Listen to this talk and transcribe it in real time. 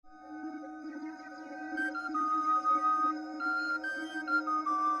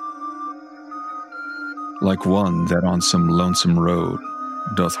like one that on some lonesome road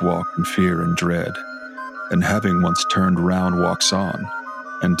doth walk in fear and dread, and having once turned round walks on,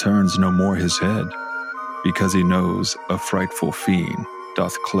 and turns no more his head, because he knows a frightful fiend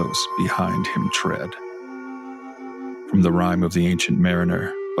doth close behind him tread. From the Rime of the Ancient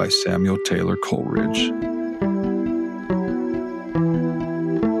Mariner by Samuel Taylor Coleridge.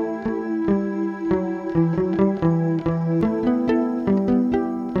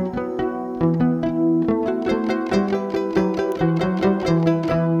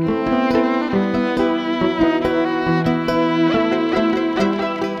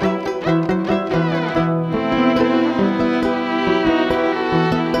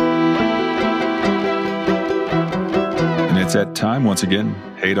 It's that time once again.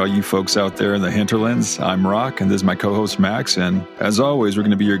 Hey to all you folks out there in the hinterlands. I'm Rock, and this is my co-host Max, and as always, we're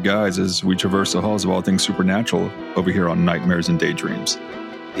going to be your guides as we traverse the halls of all things supernatural over here on Nightmares and Daydreams.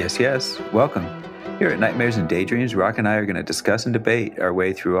 Yes. Welcome. Here at Nightmares and Daydreams, Rock and I are going to discuss and debate our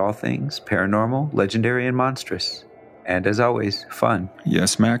way through all things paranormal, legendary, and monstrous. And as always, fun.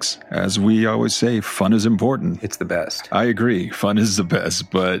 Yes, Max. As we always say, fun is important. It's the best. I agree. Fun is the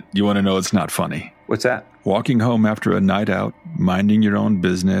best, but you want to know it's not funny. What's that? Walking home after a night out, minding your own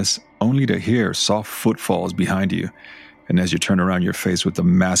business, only to hear soft footfalls behind you. And as you turn around, you're faced with a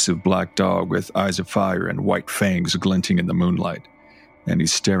massive black dog with eyes of fire and white fangs glinting in the moonlight. And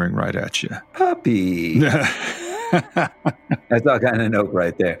he's staring right at you. Puppy. That's all kind of nope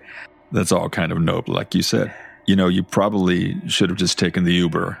right there. That's all kind of nope, like you said. You know, you probably should have just taken the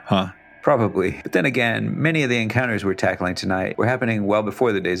Uber, huh? Probably. But then again, many of the encounters we're tackling tonight were happening well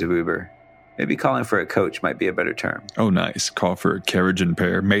before the days of Uber. Maybe calling for a coach might be a better term. Oh, nice. Call for a carriage and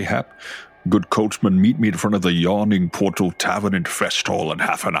pair, mayhap. Good coachman, meet me in front of the yawning Portal Tavern and Fest Hall in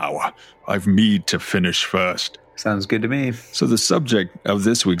half an hour. I've mead to finish first. Sounds good to me. So the subject of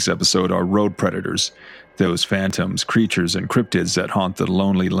this week's episode are road predators. Those phantoms, creatures, and cryptids that haunt the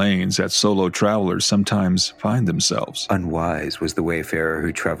lonely lanes that solo travelers sometimes find themselves. Unwise was the wayfarer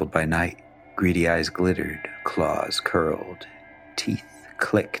who traveled by night. Greedy eyes glittered, claws curled, teeth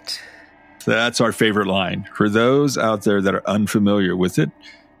clicked. That's our favorite line. For those out there that are unfamiliar with it,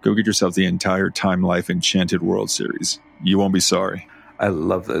 go get yourself the entire Time Life Enchanted World series. You won't be sorry. I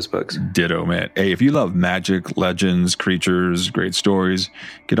love those books. Ditto, man. Hey, if you love magic, legends, creatures, great stories,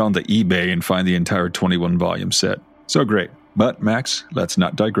 get on the eBay and find the entire 21-volume set. So great. But, Max, let's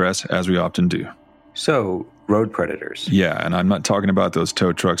not digress, as we often do. So, road predators. Yeah, and I'm not talking about those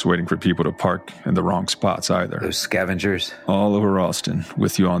tow trucks waiting for people to park in the wrong spots either. Those scavengers. All over Austin,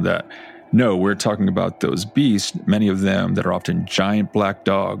 with you on that. No, we're talking about those beasts, many of them that are often giant black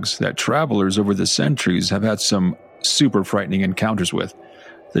dogs that travelers over the centuries have had some super frightening encounters with.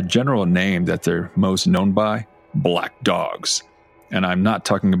 The general name that they're most known by, black dogs. And I'm not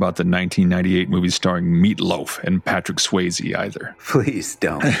talking about the 1998 movie starring Meatloaf and Patrick Swayze either. Please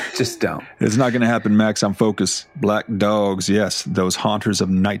don't. Just don't. It's not going to happen, Max. I'm focused. Black dogs, yes, those haunters of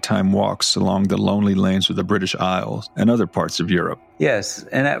nighttime walks along the lonely lanes of the British Isles and other parts of Europe. Yes,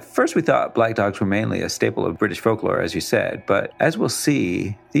 and at first we thought black dogs were mainly a staple of British folklore, as you said. But as we'll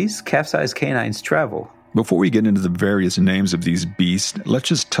see, these calf-sized canines travel. Before we get into the various names of these beasts, let's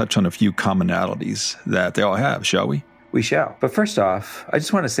just touch on a few commonalities that they all have, shall we? We shall. But first off, I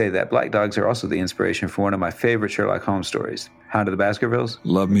just want to say that black dogs are also the inspiration for one of my favorite Sherlock Holmes stories, Hound of the Baskervilles.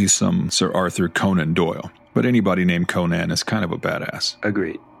 Love me some Sir Arthur Conan Doyle. But anybody named Conan is kind of a badass.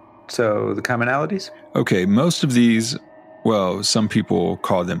 Agreed. So, the commonalities? Okay, most of these, well, some people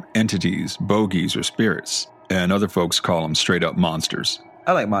call them entities, bogies, or spirits. And other folks call them straight-up monsters.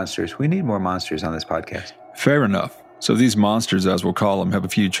 I like monsters. We need more monsters on this podcast. Fair enough. So these monsters, as we'll call them, have a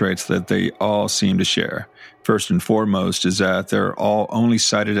few traits that they all seem to share. First and foremost is that they're all only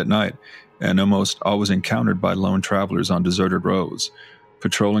sighted at night and almost always encountered by lone travelers on deserted roads,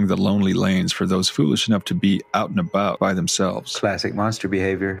 patrolling the lonely lanes for those foolish enough to be out and about by themselves. Classic monster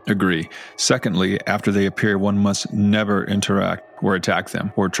behavior. Agree. Secondly, after they appear, one must never interact or attack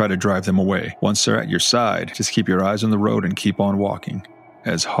them or try to drive them away. Once they're at your side, just keep your eyes on the road and keep on walking,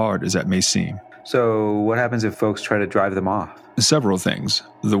 as hard as that may seem. So what happens if folks try to drive them off? Several things.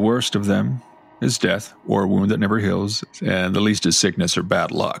 The worst of them is death or a wound that never heals, and the least is sickness or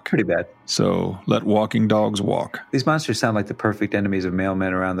bad luck. Pretty bad. So let walking dogs walk. These monsters sound like the perfect enemies of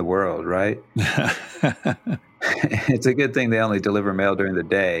mailmen around the world, right? It's a good thing they only deliver mail during the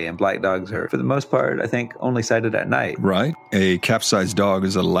day, and black dogs are, for the most part, I think, only sighted at night. Right. A capsized dog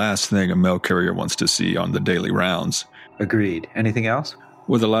is the last thing a mail carrier wants to see on the daily rounds. Agreed. Anything else?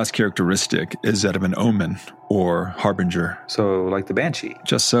 Well, the last characteristic is that of an omen or harbinger. So, like the banshee?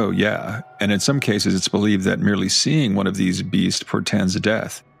 Just so, yeah. And in some cases, it's believed that merely seeing one of these beasts portends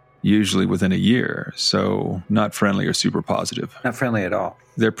death. usually within a year, so not friendly or super positive. Not friendly at all.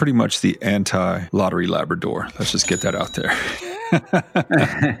 They're pretty much the anti-lottery Labrador. Let's just get that out there.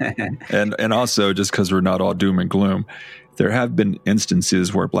 and also, just because we're not all doom and gloom, there have been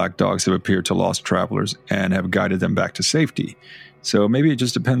instances where black dogs have appeared to lost travelers and have guided them back to safety. So maybe it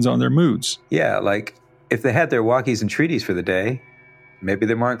just depends on their moods. Yeah, like if they had their walkies and treaties for the day, maybe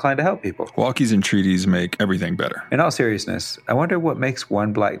they're more inclined to help people. Walkies and treaties make everything better. In all seriousness, I wonder what makes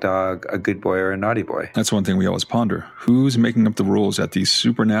one black dog a good boy or a naughty boy. That's one thing we always ponder. Who's making up the rules that these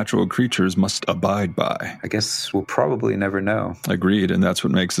supernatural creatures must abide by? I guess we'll probably never know. Agreed, and that's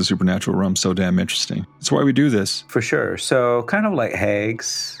what makes the supernatural realm so damn interesting. That's why we do this. For sure. So, kind of like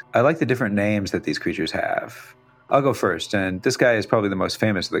hags, I like the different names that these creatures have. I'll go first, and this guy is probably the most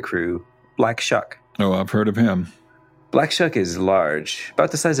famous of the crew, Black Shuck. Oh, I've heard of him. Black Shuck is large,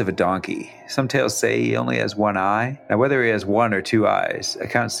 about the size of a donkey. Some tales say he only has one eye. Now, whether he has one or two eyes,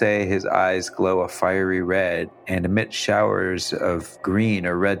 accounts say his eyes glow a fiery red and emit showers of green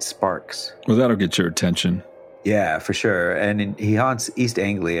or red sparks. Well, that'll get your attention. Yeah, for sure. And he haunts East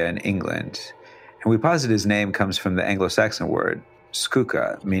Anglia in England. And we posit his name comes from the Anglo-Saxon word,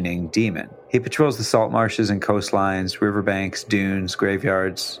 skuka, meaning demon. He patrols the salt marshes and coastlines, riverbanks, dunes,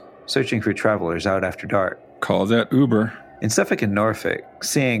 graveyards, searching for travelers out after dark. Call that Uber. In Suffolk and Norfolk,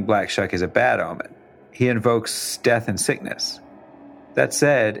 seeing Black Shuck is a bad omen. He invokes death and sickness. That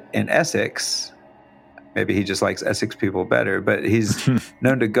said, in Essex, maybe he just likes Essex people better, but he's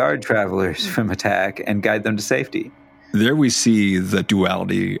known to guard travelers from attack and guide them to safety. There we see the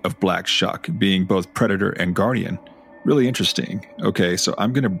duality of Black Shuck being both predator and guardian. Really interesting. Okay, so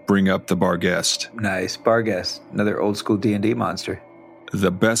I'm going to bring up the Barghest. Nice. Barghest, another old school D&D monster.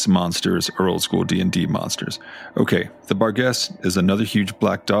 The best monsters are old school D&D monsters. Okay, the Barghest is another huge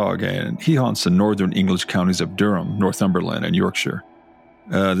black dog, and he haunts the northern English counties of Durham, Northumberland, and Yorkshire.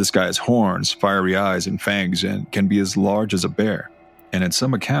 This guy has horns, fiery eyes, and fangs, and can be as large as a bear. And in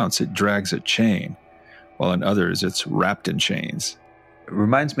some accounts, it drags a chain, while in others, it's wrapped in chains. It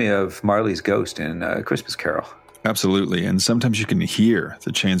reminds me of Marley's ghost in A Christmas Carol. Absolutely, and sometimes you can hear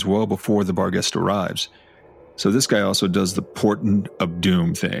the chains well before the Barghest arrives. So this guy also does the portent of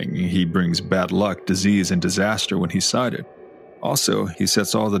doom thing. He brings bad luck, disease, and disaster when he's sighted. Also, he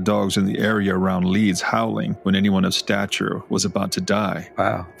sets all the dogs in the area around Leeds howling when anyone of stature was about to die.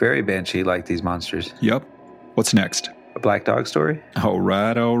 Wow, very banshee-like these monsters. Yep. What's next? A black dog story? All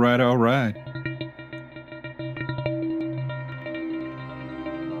right.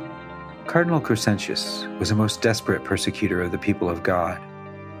 Cardinal Crescentius was a most desperate persecutor of the people of God.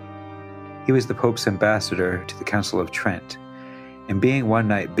 He was the Pope's ambassador to the Council of Trent, and being one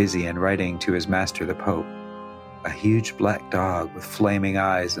night busy in writing to his master the Pope, a huge black dog with flaming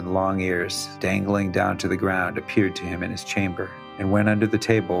eyes and long ears dangling down to the ground appeared to him in his chamber, and went under the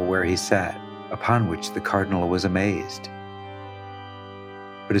table where he sat, upon which the cardinal was amazed.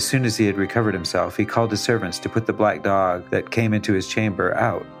 But as soon as he had recovered himself, he called his servants to put the black dog that came into his chamber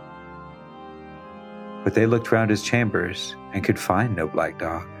out. But they looked round his chambers and could find no black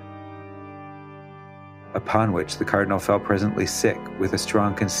dog. Upon which the cardinal fell presently sick with a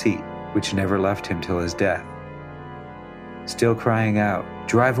strong conceit, which never left him till his death, still crying out,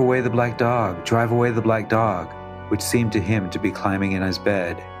 "Drive away the black dog, drive away the black dog," which seemed to him to be climbing in his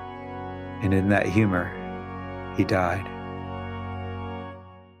bed, and in that humor he died.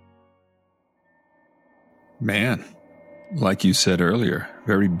 Man, like you said earlier,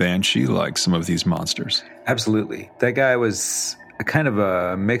 very banshee-like, some of these monsters. Absolutely. That guy was a kind of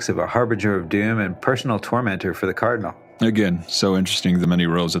a mix of a harbinger of doom and personal tormentor for the cardinal. Again, so interesting the many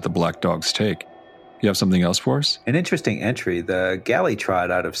roles that the black dogs take. You have something else for us? An interesting entry, the Galley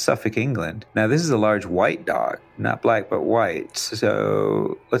Trot out of Suffolk, England. Now, this is a large white dog, not black but white,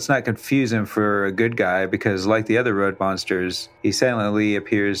 so let's not confuse him for a good guy, because like the other road monsters, he silently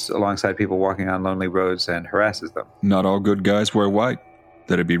appears alongside people walking on lonely roads and harasses them. Not all good guys wear white.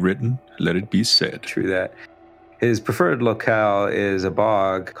 Let it be written, let it be said. True that. His preferred locale is a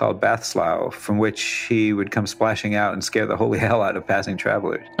bog called Bathslough, from which he would come splashing out and scare the holy hell out of passing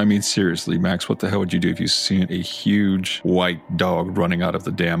travelers. I mean, seriously, Max, what the hell would you do if you seen a huge white dog running out of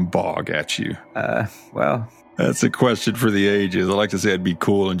the damn bog at you? Well... That's a question for the ages. I like to say I'd be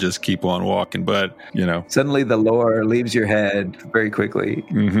cool and just keep on walking, but, you know. Suddenly the lore leaves your head very quickly.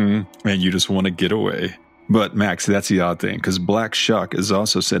 Mm-hmm. And you just want to get away. But, Max, that's the odd thing, because Black Shuck is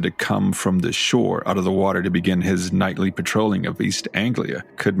also said to come from the shore out of the water to begin his nightly patrolling of East Anglia.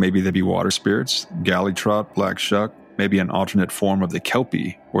 Could maybe there be water spirits, Galley Trot, Black Shuck, maybe an alternate form of the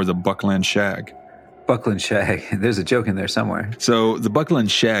Kelpie or the Buckland Shag? Buckland Shag. There's a joke in there somewhere. So, the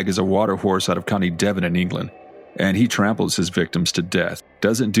Buckland Shag is a water horse out of County Devon in England. and he tramples his victims to death.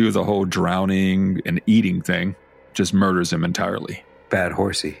 Doesn't do the whole drowning and eating thing, just murders him entirely. Bad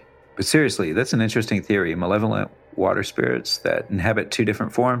horsey. But seriously, that's an interesting theory. Malevolent water spirits that inhabit two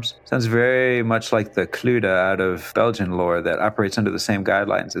different forms. Sounds very much like the Cluda out of Belgian lore that operates under the same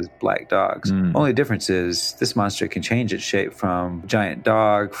guidelines as black dogs. Only difference is this monster can change its shape from giant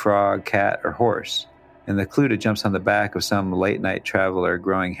dog, frog, cat, or horse. And the Cluda jumps on the back of some late-night traveler,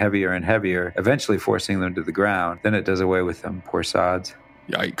 growing heavier and heavier, eventually forcing them to the ground. Then it does away with them, poor sods.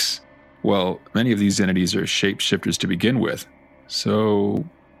 Yikes. Well, many of these entities are shapeshifters to begin with. So,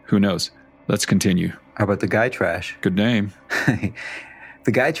 who knows? Let's continue. How about the Guy Trash? Good name.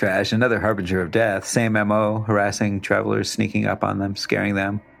 The Guy Trash, another harbinger of death. Same MO, harassing travelers, sneaking up on them, scaring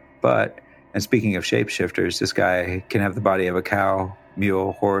them. But, and speaking of shapeshifters, this guy can have the body of a cow,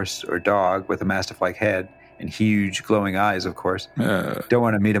 mule, horse, or dog with a mastiff-like head and huge glowing eyes, of course. Don't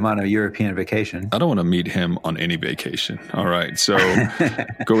want to meet him on a European vacation. I don't want to meet him on any vacation. All right, so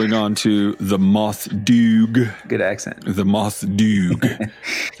going on to the Moth Doog. Good accent. The Moth Doog.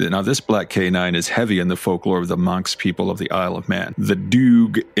 Now, this black canine is heavy in the folklore of the Manx people of the Isle of Man. The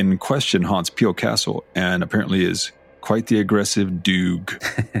Doog in question haunts Peel Castle and apparently is quite the aggressive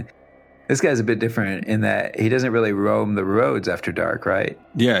Doog. This guy's a bit different in that he doesn't really roam the roads after dark, right?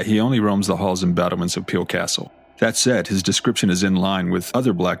 Yeah, he only roams the halls and battlements of Peel Castle. That said, his description is in line with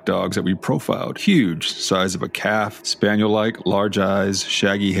other black dogs that we profiled. Huge, size of a calf, spaniel-like, large eyes,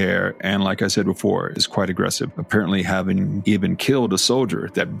 shaggy hair, and like I said before, is quite aggressive, apparently having even killed a soldier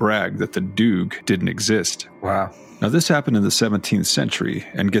that bragged that the Doog didn't exist. Wow. Now, this happened in the 17th century,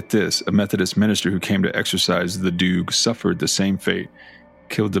 and get this, a Methodist minister who came to exorcise the Doog suffered the same fate.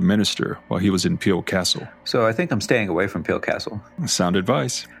 Killed the minister while he was in Peel Castle. So I think I'm staying away from Peel Castle. Sound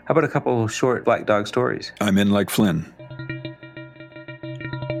advice. How about a couple short black dog stories? I'm in like Flynn.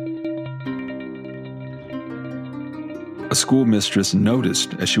 A schoolmistress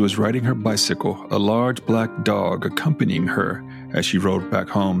noticed as she was riding her bicycle a large black dog accompanying her as she rode back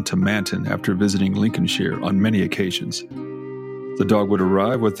home to Manton after visiting Lincolnshire on many occasions. The dog would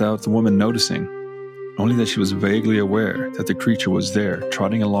arrive without the woman noticing, only that she was vaguely aware that the creature was there,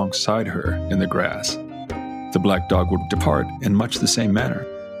 trotting alongside her in the grass. The black dog would depart in much the same manner,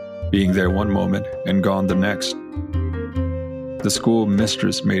 being there one moment and gone the next. The school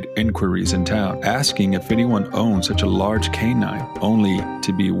mistress made inquiries in town, asking if anyone owned such a large canine, only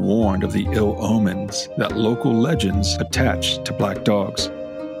to be warned of the ill omens that local legends attached to black dogs.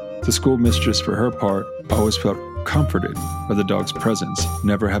 The school mistress, for her part, always felt comforted by the dog's presence,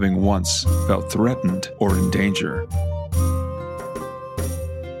 never having once felt threatened or in danger.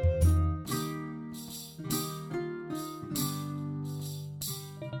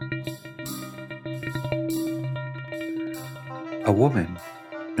 A woman,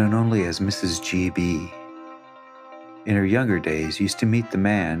 known only as Mrs. G.B., in her younger days used to meet the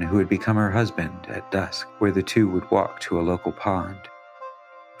man who had become her husband at dusk, where the two would walk to a local pond.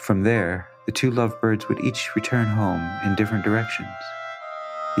 From there, the two lovebirds would each return home in different directions.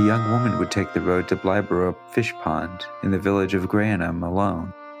 The young woman would take the road to Blyborough Fish Pond in the village of Grayenham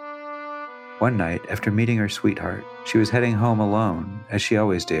alone. One night, after meeting her sweetheart, she was heading home alone, as she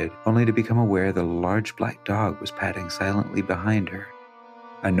always did, only to become aware that a large black dog was padding silently behind her.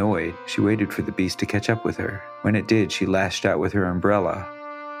 Annoyed, she waited for the beast to catch up with her. When it did, she lashed out with her umbrella,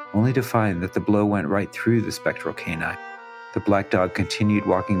 only to find that the blow went right through the spectral canine. The black dog continued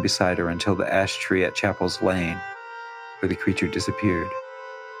walking beside her until the ash tree at Chapel's Lane, where the creature disappeared,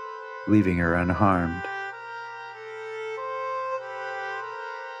 leaving her unharmed.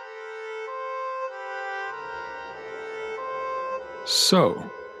 So,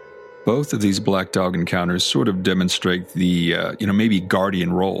 both of these black dog encounters sort of demonstrate the, maybe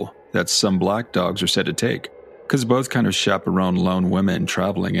guardian role that some black dogs are said to take, because both kind of chaperone lone women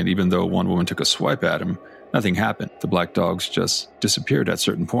traveling, and even though one woman took a swipe at him, nothing happened. The black dogs just disappeared at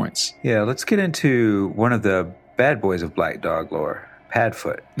certain points. Yeah, let's get into one of the bad boys of black dog lore,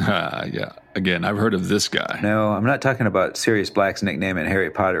 Padfoot. Yeah. Again, I've heard of this guy. No, I'm not talking about Sirius Black's nickname in Harry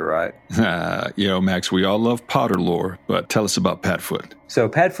Potter, right? Max, we all love Potter lore, but tell us about Padfoot. So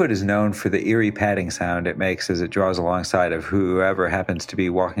Padfoot is known for the eerie padding sound it makes as it draws alongside of whoever happens to be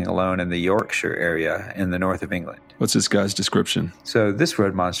walking alone in the Yorkshire area in the north of England. What's this guy's description? So this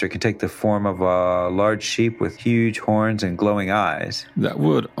road monster can take the form of a large sheep with huge horns and glowing eyes. That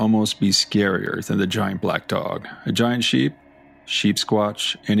would almost be scarier than the giant black dog. A giant sheep? Sheep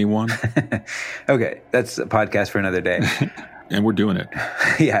squatch? Anyone? Okay, that's a podcast for another day. and we're doing it.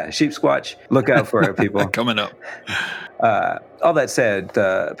 Yeah, Sheep Squatch. Look out for it, people. Coming up. All that said,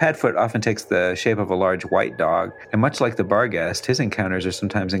 the Padfoot often takes the shape of a large white dog, and much like the Barghest, his encounters are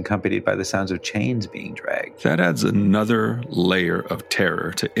sometimes accompanied by the sounds of chains being dragged. That adds another layer of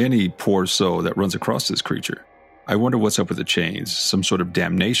terror to any poor soul that runs across this creature. I wonder what's up with the chains. Some sort of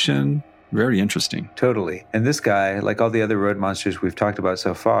damnation? Very interesting. Totally. And this guy, like all the other road monsters we've talked about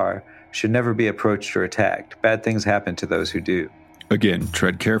so far, should never be approached or attacked. Bad things happen to those who do. Again,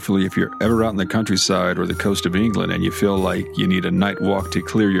 tread carefully if you're ever out in the countryside or the coast of England and you feel like you need a night walk to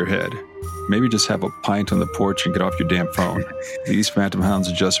clear your head. Maybe just have a pint on the porch and get off your damn phone. These phantom hounds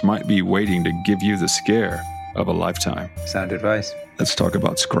just might be waiting to give you the scare of a lifetime. Sound advice. Let's talk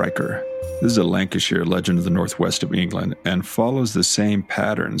about Skriker. This is a Lancashire legend of the northwest of England and follows the same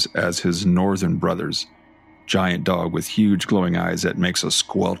patterns as his northern brothers. Giant dog with huge glowing eyes that makes a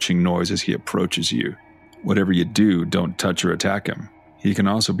squelching noise as he approaches you. Whatever you do, don't touch or attack him. He can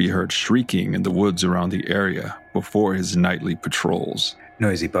also be heard shrieking in the woods around the area before his nightly patrols.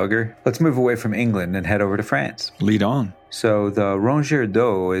 Noisy bugger. Let's move away from England and head over to France. Lead on. So the Rongeur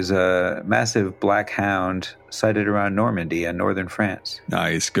d'Eau is a massive black hound sighted around Normandy in northern France.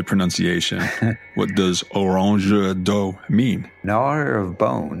 Nice, good pronunciation. What does Rongeur d'Eau mean? Gnawer of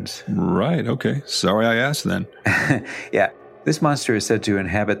bones. Right, okay. Sorry I asked then. Yeah. This monster is said to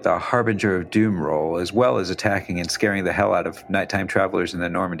inhabit the Harbinger of Doom role, as well as attacking and scaring the hell out of nighttime travelers in the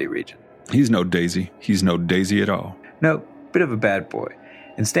Normandy region. He's no Daisy. He's no Daisy at all. No, bit of a bad boy.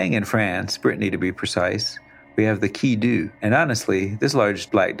 And staying in France, Brittany to be precise, we have the Quai-Dieu. And honestly, this large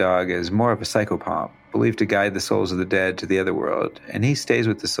black dog is more of a psychopomp, believed to guide the souls of the dead to the other world, and he stays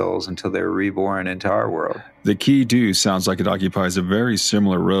with the souls until they're reborn into our world. The Quai-Dieu sounds like it occupies a very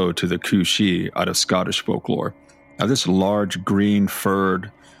similar road to the Coo-Shee out of Scottish folklore. Now, this large,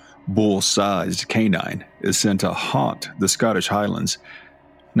 green-furred, bull-sized canine is sent to haunt the Scottish Highlands.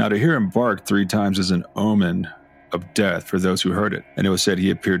 Now, to hear him bark 3 times is an omen of death for those who heard it, and it was said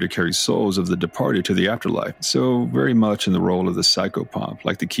he appeared to carry souls of the departed to the afterlife, so very much in the role of the psychopomp,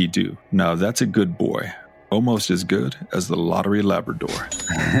 like the Quai-Dieu. Now, that's a good boy, almost as good as the Lottery Labrador.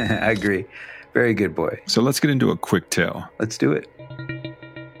 I agree. Very good boy. So let's get into a quick tale. Let's do it.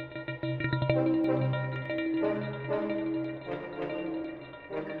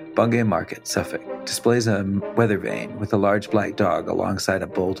 Bungay Market, Suffolk, displays a weather vane with a large black dog alongside a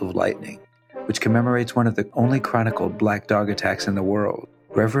bolt of lightning, which commemorates one of the only chronicled black dog attacks in the world.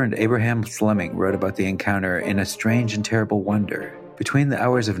 Reverend Abraham Fleming wrote about the encounter in A Strange and Terrible Wonder. Between the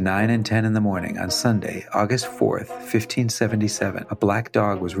hours of 9 and 10 in the morning on Sunday, August 4th, 1577, a black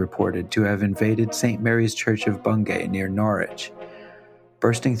dog was reported to have invaded St. Mary's Church of Bungay near Norwich,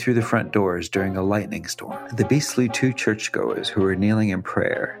 bursting through the front doors during a lightning storm. The beast slew 2 churchgoers who were kneeling in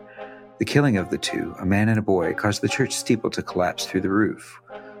prayer. The killing of the 2, a man and a boy, caused the church steeple to collapse through the roof,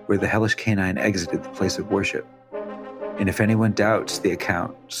 where the hellish canine exited the place of worship. And if anyone doubts the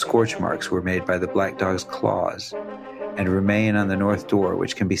account, scorch marks were made by the black dog's claws and remain on the north door,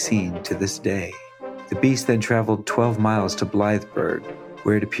 which can be seen to this day. The beast then traveled 12 miles to Blythburgh,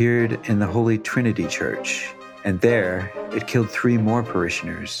 where it appeared in the Holy Trinity Church, and there it killed 3 more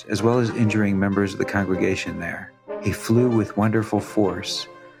parishioners, as well as injuring members of the congregation there. He flew with wonderful force,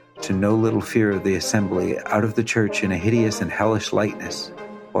 to no little fear of the assembly, out of the church in a hideous and hellish likeness.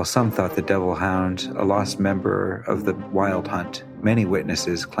 While some thought the devil hound a lost member of the wild hunt, many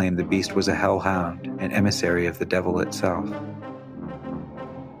witnesses claimed the beast was a hellhound, an emissary of the devil itself.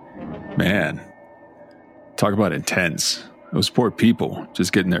 Man, talk about intense. Those poor people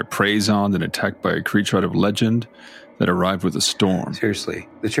just getting their praise on and attacked by a creature out of legend that arrived with a storm. Seriously,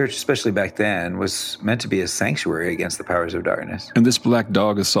 the church, especially back then, was meant to be a sanctuary against the powers of darkness. And this black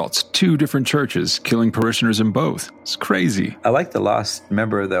dog assaults 2 different churches, killing parishioners in both. It's crazy. I like the lost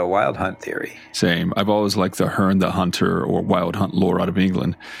member of the wild hunt theory. Same. I've always liked the Herne the Hunter or wild hunt lore out of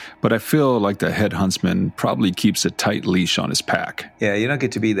England, but I feel like the head huntsman probably keeps a tight leash on his pack. Yeah, you don't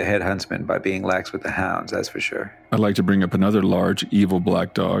get to be the head huntsman by being lax with the hounds, that's for sure. I'd like to bring up another large, evil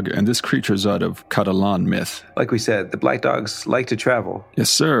black dog, and this creature's out of Catalan myth. Like we said, the black dogs like to travel. Yes,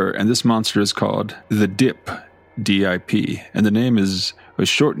 sir, and this monster is called the Dip, D-I-P, and the name is a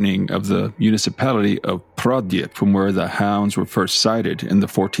shortening of the municipality of Prodip, from where the hounds were first sighted in the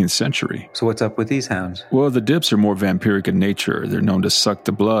 14th century. So what's up with these hounds? Well, the Dips are more vampiric in nature. They're known to suck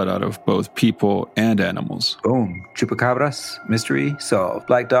the blood out of both people and animals. Boom. Chupacabras. Mystery solved.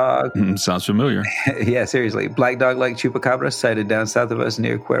 Black dog. Sounds familiar. Yeah, seriously. Black dog like chupacabras sighted down south of us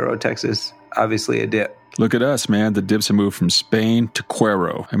near Cuero, Texas. Obviously a dip. Look at us, man. The Dips have moved from Spain to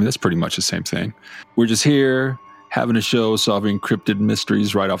Cuero. I mean, that's pretty much the same thing. We're just here, having a show solving cryptid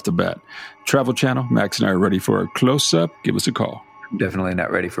mysteries right off the bat. Travel Channel, Max and I are ready for a close-up. Give us a call. I'm definitely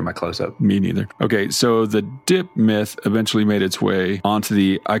not ready for my close-up. Me neither. Okay, so the dip myth eventually made its way onto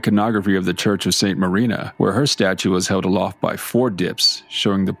the iconography of the Church of St. Marina, where her statue was held aloft by 4 dips,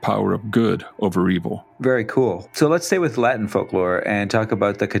 showing the power of good over evil. Very cool. So let's stay with Latin folklore and talk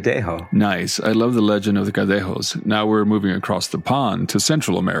about the Cadejo. Nice. I love the legend of the Cadejos. Now we're moving across the pond to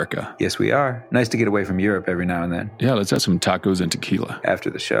Central America. Yes, we are. Nice to get away from Europe every now and then. Yeah, let's have some tacos and tequila. After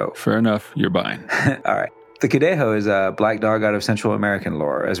the show. Fair enough. You're buying. All right. The Cadejo is a black dog out of Central American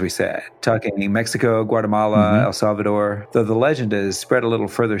lore, as we said, talking Mexico, Guatemala, El Salvador, though the legend is spread a little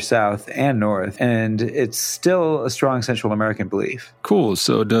further south and north, and it's still a strong Central American belief. Cool.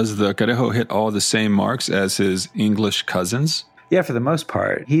 So does the Cadejo hit all the same marks as his English cousins? Yeah, for the most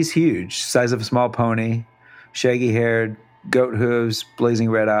part. He's huge, size of a small pony, shaggy-haired, goat hooves, blazing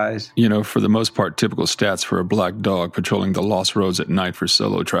red eyes. You know, for the most part, typical stats for a black dog patrolling the lost roads at night for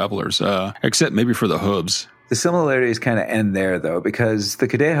solo travelers, except maybe for the hooves. The similarities kind of end there, though, because the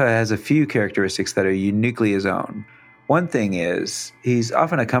Cadejo has a few characteristics that are uniquely his own. One thing is, he's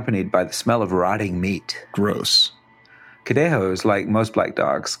often accompanied by the smell of rotting meat. Gross. Cadejos, like most black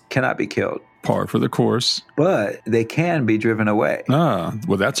dogs, cannot be killed. Par for the course. But they can be driven away. Ah,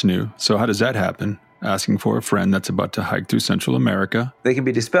 well, that's new. So how does that happen? Asking for a friend that's about to hike through Central America. They can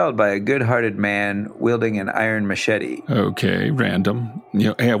be dispelled by a good-hearted man wielding an iron machete. Okay, random.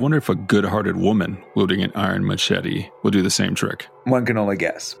 Hey, I wonder if a good-hearted woman wielding an iron machete will do the same trick. One can only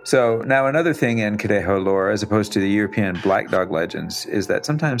guess. So now another thing in Cadejo lore, as opposed to the European black dog legends, is that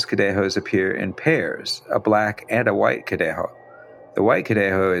sometimes Cadejos appear in pairs, a black and a white Cadejo. The white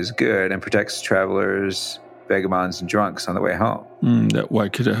Cadejo is good and protects travelers, vagabonds, and drunks on the way home. That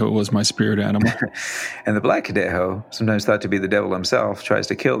white Cadejo was my spirit animal. And the black Cadejo, sometimes thought to be the devil himself, tries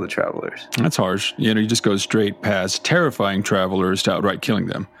to kill the travelers. That's harsh. You just go straight past terrifying travelers to outright killing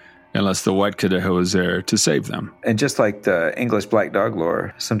them, unless the white Cadejo is there to save them. And just like the English black dog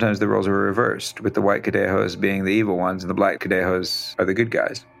lore, sometimes the roles are reversed, with the white Cadejos being the evil ones and the black Cadejos are the good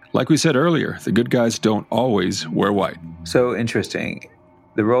guys. Like we said earlier, the good guys don't always wear white. So interesting.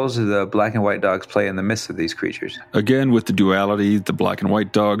 The roles of the black and white dogs play in the midst of these creatures. Again, with the duality, the black and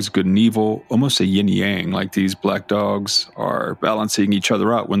white dogs, good and evil, almost a yin-yang, like these black dogs are balancing each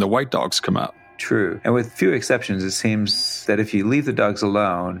other out when the white dogs come out. True. And with few exceptions, it seems that if you leave the dogs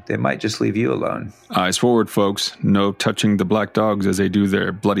alone, they might just leave you alone. Eyes forward, folks. No touching the black dogs as they do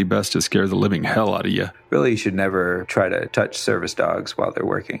their bloody best to scare the living hell out of you. Really, you should never try to touch service dogs while they're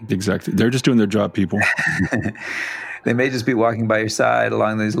working. Exactly. They're just doing their job, people. They may just be walking by your side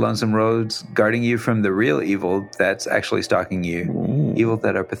along these lonesome roads, guarding you from the real evil that's actually stalking you. Ooh. Evil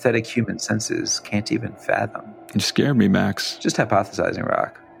that our pathetic human senses can't even fathom. You scared me, Max. Just hypothesizing,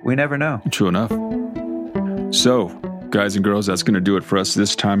 Rock. We never know. True enough. So, guys and girls, that's going to do it for us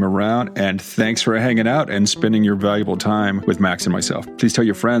this time around. And thanks for hanging out and spending your valuable time with Max and myself. Please tell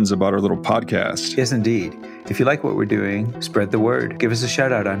your friends about our little podcast. Yes, indeed. If you like what we're doing, spread the word. Give us a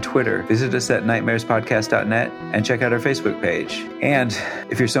shout out on Twitter. Visit us at nightmarespodcast.net and check out our Facebook page. And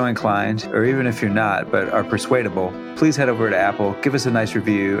if you're so inclined, or even if you're not, but are persuadable, please head over to Apple, give us a nice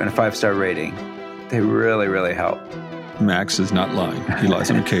review and a 5-star rating. They really, really help. Max is not lying. He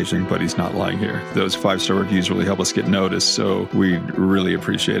lies on occasion, but he's not lying here. Those 5-star reviews really help us get noticed, so we really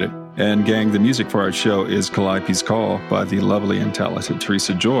appreciate it. And gang, the music for our show is Calliope's Call by the lovely and talented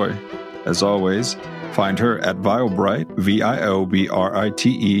Teresa Joy. As always, find her at Viobrite, Viobrite,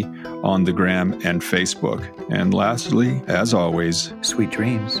 on the gram and Facebook. And lastly, as always, sweet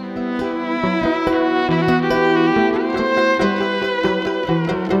dreams.